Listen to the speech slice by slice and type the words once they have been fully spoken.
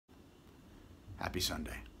Happy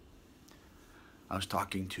Sunday. I was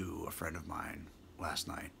talking to a friend of mine last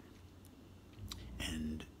night,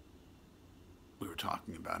 and we were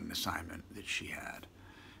talking about an assignment that she had,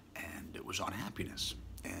 and it was on happiness.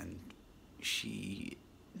 And she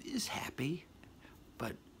is happy,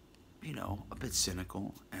 but, you know, a bit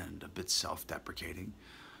cynical and a bit self-deprecating,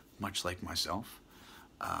 much like myself.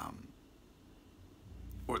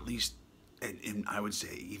 Or at least, and I would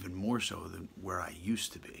say even more so than where I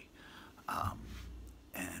used to be.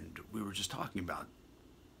 And we were just talking about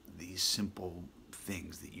these simple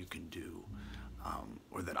things that you can do,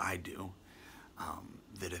 or that I do,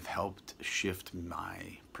 that have helped shift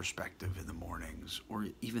my perspective in the mornings or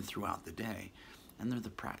even throughout the day. And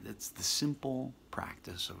it's the simple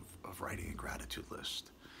practice of writing a gratitude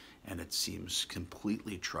list. And it seems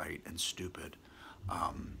completely trite and stupid,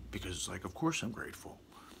 because it's like, of course I'm grateful.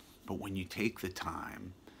 But when you take the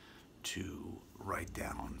time to write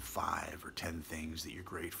down 5 or 10 things that you're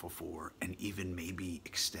grateful for, and even maybe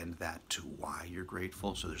extend that to why you're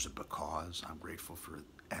grateful. So there's a because. I'm grateful for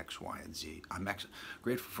X, Y, and Z. I'm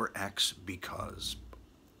grateful for X because.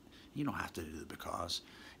 You don't have to do the because.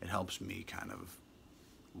 It helps me kind of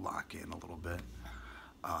lock in a little bit.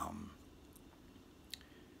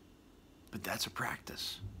 But that's a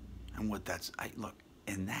practice. And what that's, look,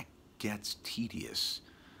 and that gets tedious.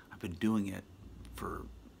 I've been doing it for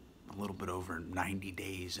a little bit over 90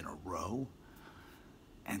 days in a row,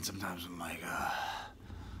 and sometimes I'm like,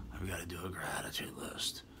 I've got to do a gratitude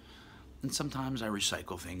list. And sometimes I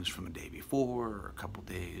recycle things from a day before, or a couple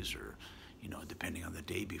days, or, you know, depending on the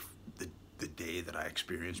day the day that I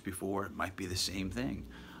experienced before, it might be the same thing.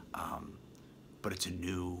 But it's a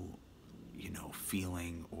new, you know,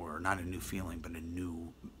 feeling, or not a new feeling, but a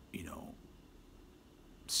new, you know,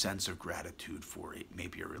 sense of gratitude for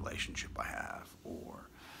maybe a relationship I have, or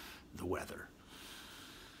the weather.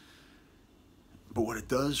 But what it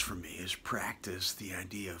does for me is practice the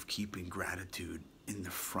idea of keeping gratitude in the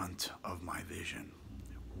front of my vision,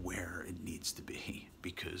 where it needs to be.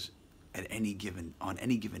 Because on any given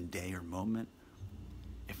day or moment,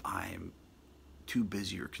 if I'm too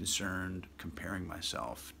busy or concerned comparing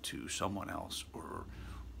myself to someone else, or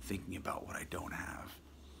thinking about what I don't have,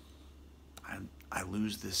 I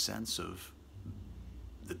lose this sense of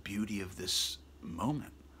the beauty of this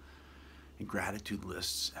moment. And gratitude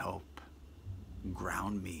lists help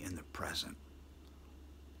ground me in the present,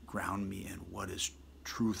 ground me in what is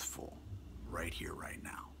truthful right here, right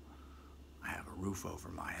now. I have a roof over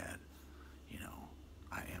my head, you know,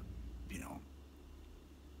 I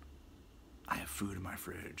have food in my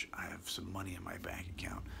fridge, I have some money in my bank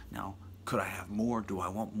account. Now, could I have more? Do I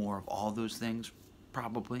want more of all those things?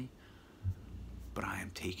 Probably. But I am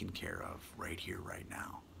taken care of right here, right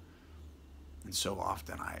now. And so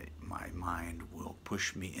often my mind will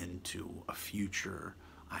push me into a future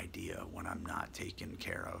idea when I'm not taken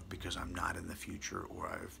care of, because I'm not in the future, or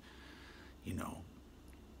I've, you know,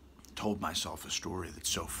 told myself a story that's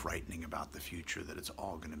so frightening about the future that it's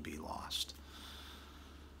all going to be lost.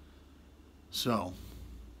 So,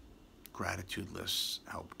 gratitude lists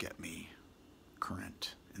help get me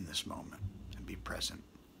current in this moment and be present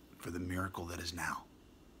for the miracle that is now,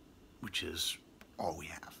 which is all we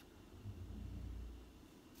have.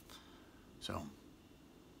 So,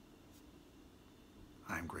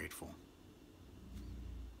 I'm grateful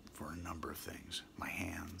for a number of things. My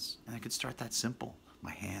hands, and I could start that simple.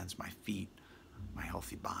 My hands, my feet, my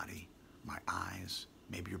healthy body, my eyes.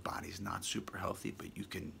 Maybe your body's not super healthy, but you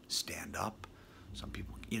can stand up. Some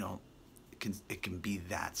people, you know, it can be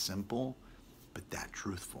that simple, but that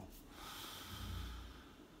truthful.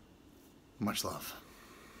 Much love.